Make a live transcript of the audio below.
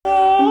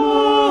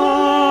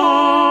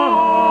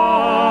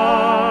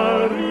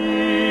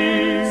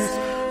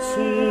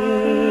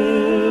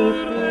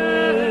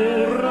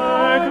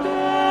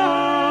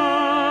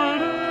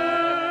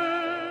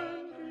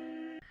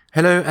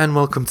Hello and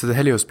welcome to the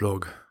Helios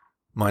blog.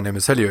 My name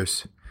is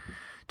Helios.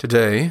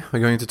 Today we're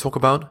going to talk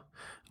about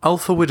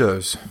alpha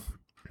widows.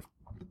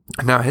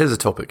 Now here's a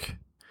topic.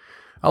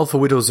 Alpha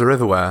widows are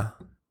everywhere.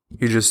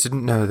 You just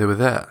didn't know they were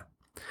there.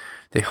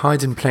 They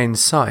hide in plain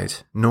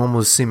sight,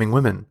 normal seeming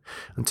women,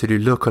 until you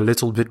look a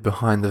little bit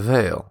behind the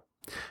veil.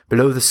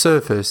 Below the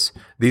surface,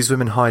 these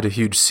women hide a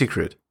huge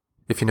secret,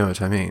 if you know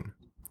what I mean.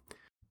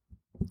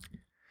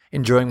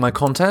 Enjoying my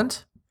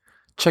content?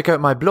 Check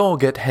out my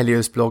blog at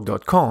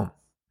heliosblog.com.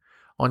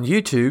 On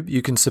YouTube,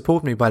 you can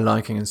support me by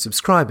liking and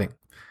subscribing.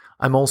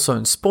 I'm also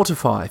on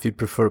Spotify if you'd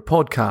prefer a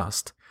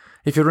podcast.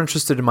 If you're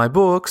interested in my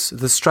books,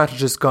 The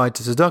Strategist's Guide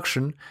to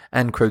Seduction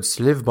and Quotes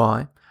to Live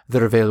By,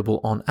 they're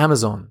available on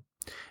Amazon.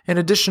 In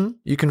addition,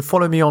 you can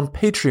follow me on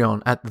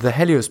Patreon at The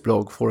Helios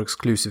Blog for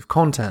exclusive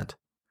content.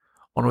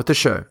 On with the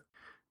show.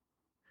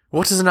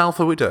 What is an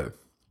alpha widow?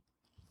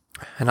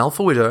 An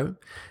alpha widow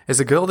is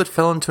a girl that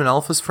fell into an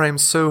alpha's frame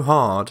so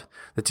hard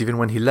that even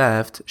when he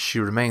left, she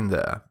remained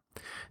there.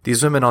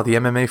 These women are the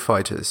MMA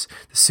fighters,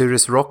 the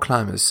serious rock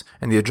climbers,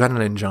 and the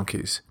adrenaline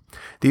junkies.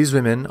 These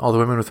women are the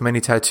women with many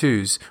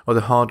tattoos, or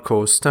the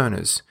hardcore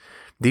stoners.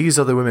 These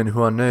are the women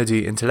who are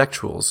nerdy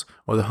intellectuals,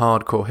 or the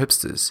hardcore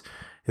hipsters.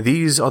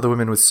 These are the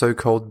women with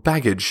so-called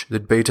baggage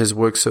that betas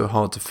work so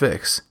hard to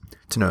fix,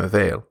 to no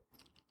avail.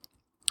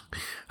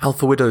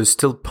 Alpha widows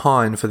still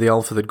pine for the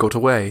alpha that got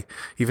away,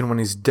 even when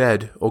he's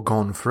dead or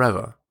gone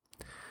forever.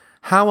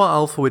 How are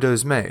alpha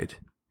widows made?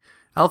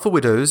 Alpha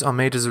widows are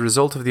made as a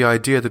result of the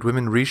idea that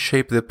women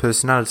reshape their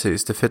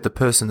personalities to fit the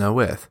person they're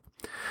with.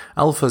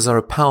 Alphas are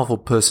a powerful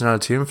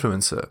personality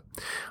influencer.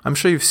 I'm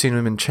sure you've seen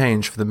women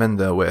change for the men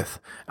they're with.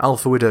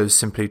 Alpha widows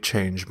simply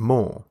change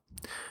more.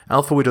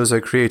 Alpha widows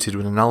are created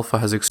when an alpha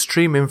has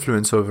extreme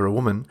influence over a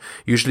woman,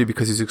 usually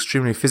because he's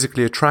extremely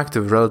physically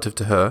attractive relative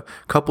to her,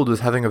 coupled with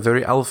having a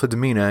very alpha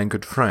demeanor and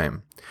good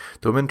frame.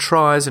 The woman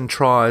tries and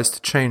tries to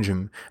change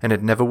him, and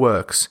it never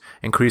works,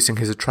 increasing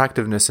his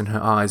attractiveness in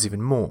her eyes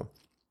even more.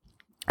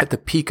 At the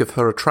peak of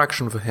her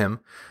attraction for him,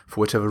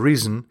 for whatever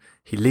reason,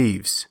 he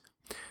leaves.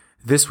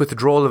 This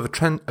withdrawal of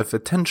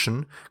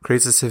attention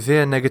creates a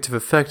severe negative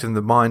effect in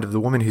the mind of the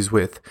woman he's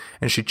with,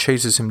 and she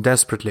chases him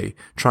desperately,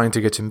 trying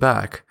to get him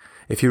back.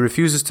 If he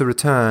refuses to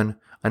return,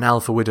 an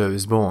alpha widow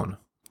is born.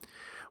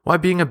 Why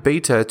being a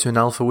beta to an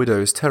alpha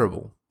widow is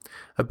terrible?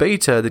 A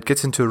beta that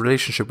gets into a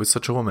relationship with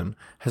such a woman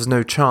has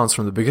no chance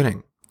from the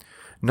beginning.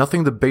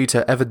 Nothing the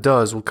beta ever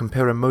does will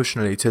compare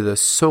emotionally to the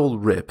soul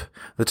rip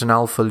that an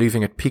alpha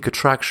leaving at peak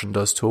attraction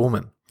does to a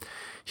woman.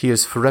 He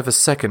is forever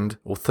second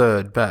or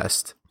third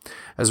best.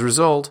 As a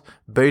result,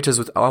 betas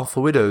with alpha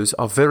widows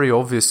are very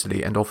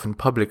obviously and often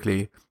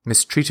publicly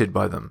mistreated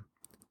by them.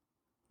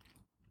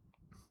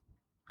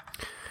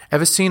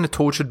 Ever seen a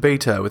tortured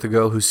beta with a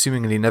girl who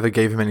seemingly never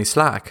gave him any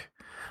slack?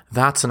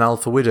 That's an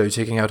alpha widow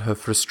taking out her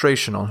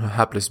frustration on her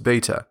hapless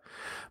beta.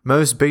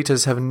 Most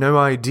betas have no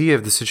idea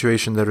of the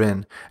situation they're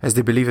in, as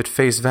they believe at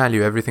face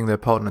value everything their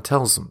partner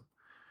tells them.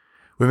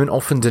 Women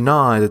often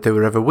deny that they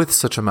were ever with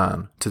such a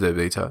man to their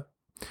beta,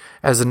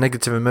 as the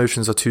negative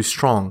emotions are too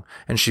strong,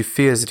 and she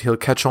fears that he'll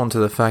catch on to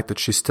the fact that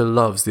she still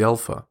loves the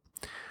alpha.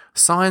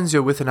 Signs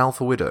you're with an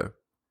alpha widow.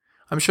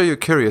 I'm sure you're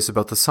curious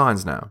about the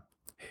signs now.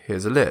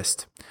 Here's a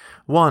list.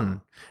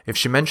 1. If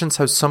she mentions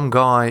how some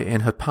guy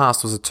in her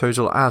past was a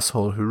total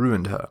asshole who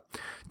ruined her.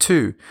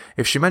 2.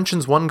 If she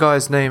mentions one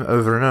guy's name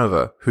over and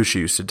over, who she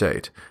used to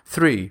date.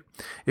 3.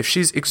 If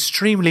she's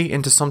extremely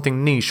into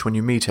something niche when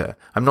you meet her.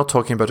 I'm not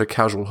talking about a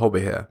casual hobby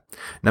here.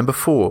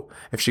 4.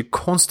 If she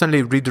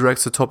constantly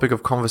redirects the topic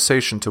of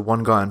conversation to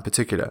one guy in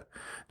particular.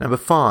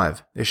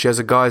 5. If she has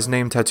a guy's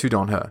name tattooed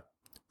on her.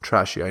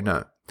 Trashy, I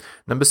know.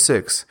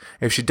 6.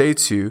 If she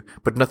dates you,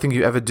 but nothing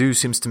you ever do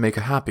seems to make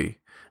her happy.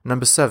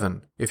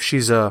 7. If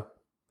she's a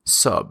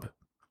sub.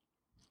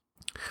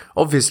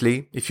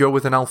 Obviously, if you're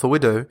with an alpha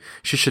widow,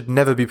 she should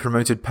never be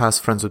promoted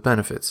past friends with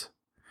benefits.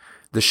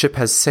 The ship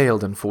has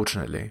sailed,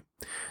 unfortunately.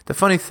 The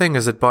funny thing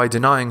is that by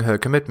denying her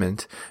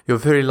commitment, you're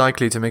very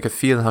likely to make her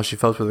feel how she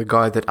felt with a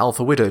guy that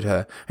alpha widowed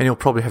her, and you'll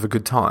probably have a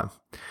good time.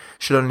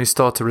 She'll only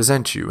start to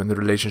resent you when the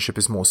relationship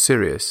is more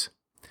serious.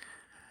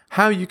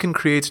 How you can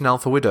create an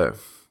alpha widow.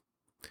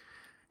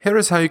 Here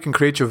is how you can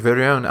create your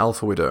very own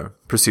alpha widow.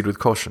 Proceed with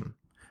caution.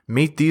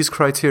 Meet these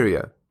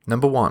criteria.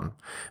 1.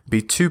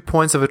 Be 2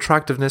 points of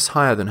attractiveness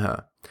higher than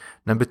her.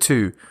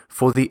 2.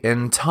 For the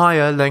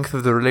entire length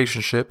of the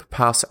relationship,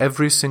 pass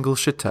every single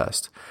shit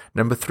test.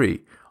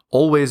 3.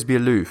 Always be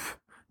aloof.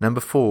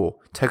 4.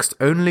 Text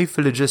only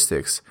for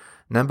logistics.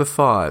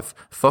 5.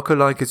 Fuck her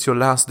like it's your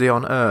last day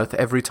on earth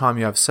every time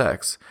you have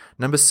sex.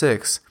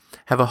 6.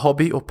 Have a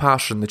hobby or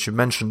passion that you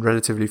mention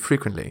relatively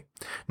frequently.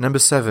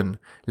 7.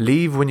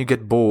 Leave when you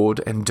get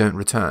bored and don't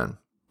return.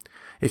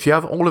 If you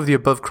have all of the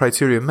above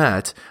criteria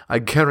met, I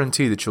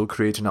guarantee that you'll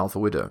create an alpha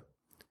widow.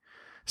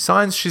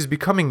 Signs she's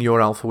becoming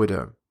your alpha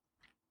widow.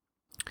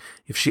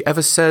 If she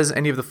ever says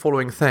any of the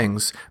following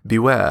things,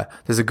 beware,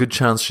 there's a good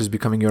chance she's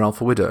becoming your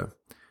alpha widow.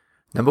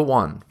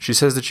 1. She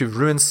says that you've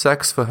ruined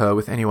sex for her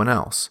with anyone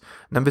else.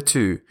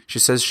 2. She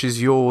says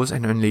she's yours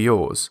and only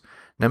yours.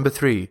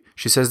 3.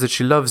 She says that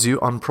she loves you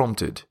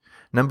unprompted.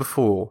 Number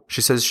 4,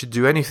 she says she'd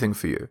do anything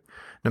for you.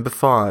 Number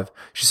 5,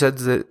 she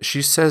says that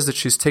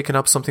she's taken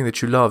up something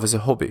that you love as a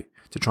hobby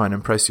to try and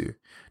impress you.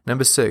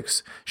 Number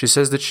 6, she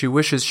says that she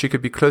wishes she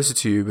could be closer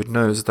to you but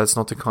knows that that's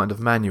not the kind of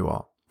man you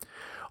are.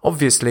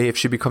 Obviously, if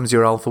she becomes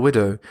your alpha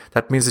widow,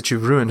 that means that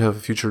you've ruined her for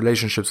future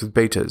relationships with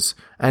betas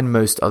and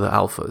most other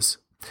alphas.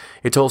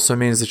 It also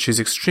means that she's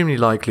extremely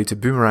likely to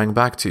boomerang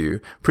back to you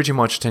pretty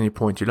much at any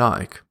point you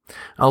like.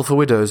 Alpha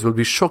widows will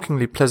be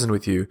shockingly pleasant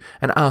with you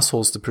and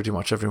assholes to pretty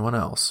much everyone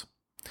else.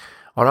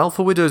 Are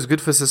alpha widows good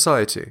for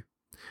society?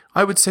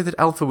 I would say that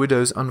alpha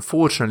widows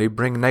unfortunately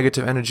bring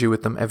negative energy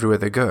with them everywhere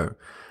they go,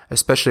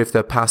 especially if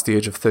they're past the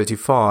age of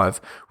 35,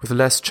 with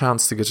less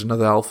chance to get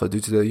another alpha due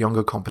to their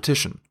younger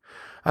competition.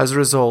 As a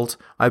result,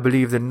 I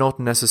believe they're not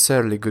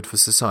necessarily good for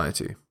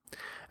society.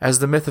 As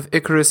the myth of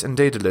Icarus and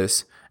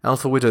Daedalus,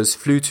 alpha widows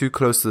flew too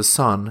close to the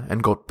sun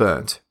and got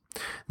burnt.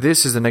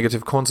 This is the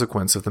negative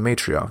consequence of the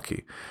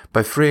matriarchy.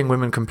 By freeing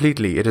women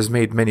completely, it has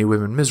made many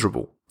women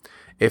miserable.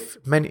 If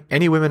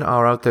any women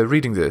are out there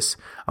reading this,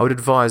 or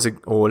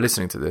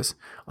listening to this,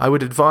 I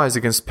would advise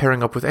against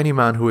pairing up with any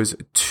man who is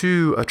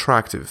too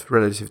attractive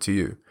relative to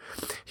you.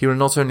 He will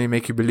not only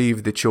make you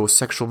believe that your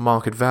sexual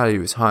market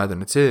value is higher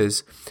than it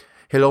is,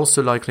 he'll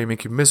also likely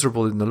make you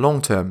miserable in the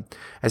long term,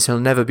 as he'll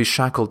never be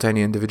shackled to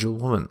any individual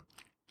woman.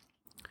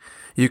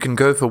 You can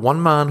go for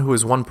one man who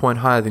is 1 point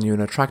higher than you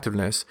in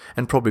attractiveness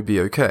and probably be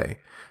okay.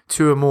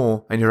 2 or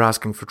more and you're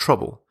asking for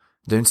trouble.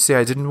 Don't say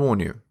I didn't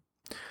warn you.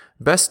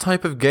 Best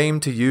type of game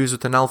to use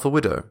with an alpha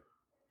widow.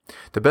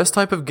 The best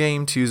type of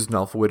game to use with an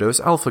alpha widow is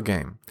alpha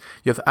game.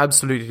 You have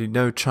absolutely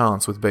no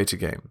chance with beta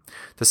game.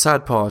 The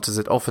sad part is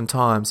that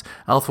oftentimes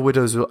alpha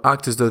widows will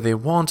act as though they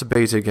want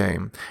beta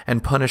game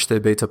and punish their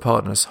beta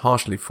partners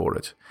harshly for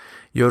it.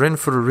 You're in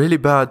for a really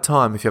bad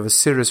time if you have a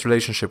serious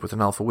relationship with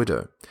an alpha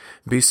widow.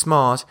 Be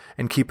smart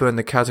and keep her in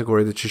the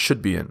category that she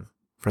should be in.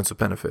 Friends with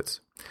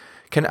benefits.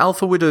 Can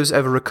alpha widows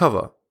ever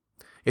recover?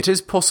 It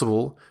is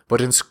possible, but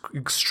it's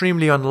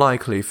extremely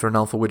unlikely for an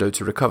alpha widow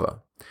to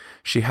recover.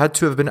 She had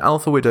to have been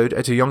alpha widowed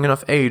at a young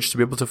enough age to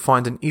be able to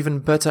find an even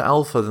better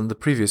alpha than the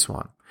previous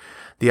one.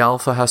 The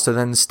alpha has to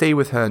then stay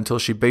with her until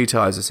she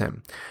betaizes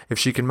him. If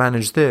she can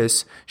manage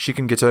this, she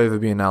can get over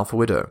being an alpha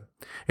widow.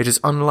 It is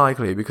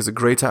unlikely because a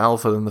greater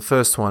alpha than the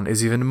first one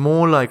is even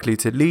more likely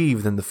to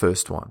leave than the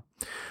first one.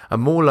 A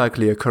more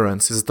likely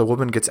occurrence is that the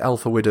woman gets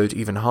alpha widowed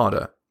even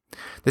harder.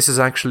 This is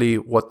actually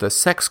what the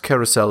sex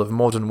carousel of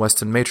modern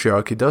Western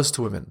matriarchy does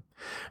to women.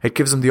 It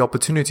gives them the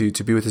opportunity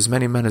to be with as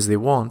many men as they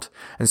want,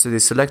 and so they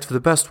select for the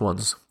best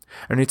ones,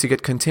 only to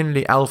get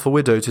continually alpha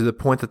widowed to the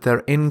point that they're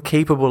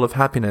incapable of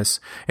happiness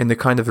in the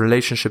kind of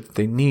relationship that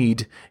they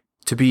need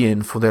to be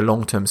in for their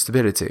long-term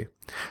stability.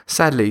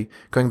 Sadly,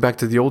 going back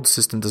to the old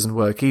system doesn't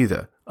work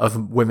either,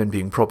 of women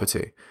being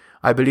property.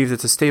 I believe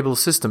that a stable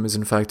system is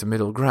in fact a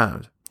middle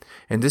ground.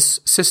 In this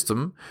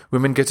system,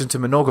 women get into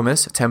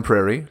monogamous,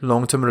 temporary,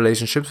 long-term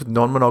relationships with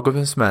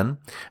non-monogamous men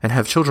and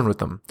have children with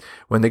them.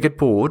 When they get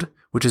bored,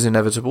 which is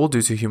inevitable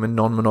due to human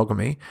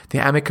non-monogamy, they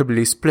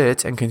amicably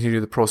split and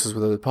continue the process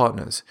with other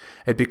partners.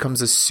 It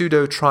becomes a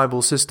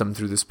pseudo-tribal system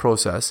through this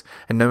process,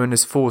 and no one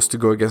is forced to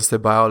go against their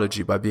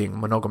biology by being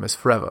monogamous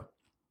forever.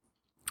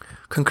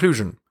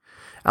 Conclusion.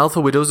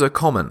 Alpha widows are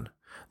common.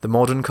 The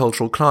modern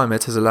cultural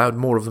climate has allowed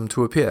more of them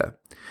to appear.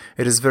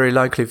 It is very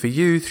likely for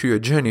you through your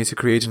journey to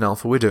create an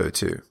alpha widow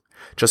too.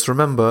 Just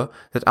remember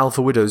that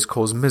alpha widows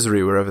cause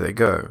misery wherever they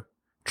go.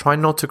 Try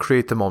not to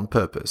create them on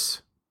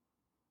purpose.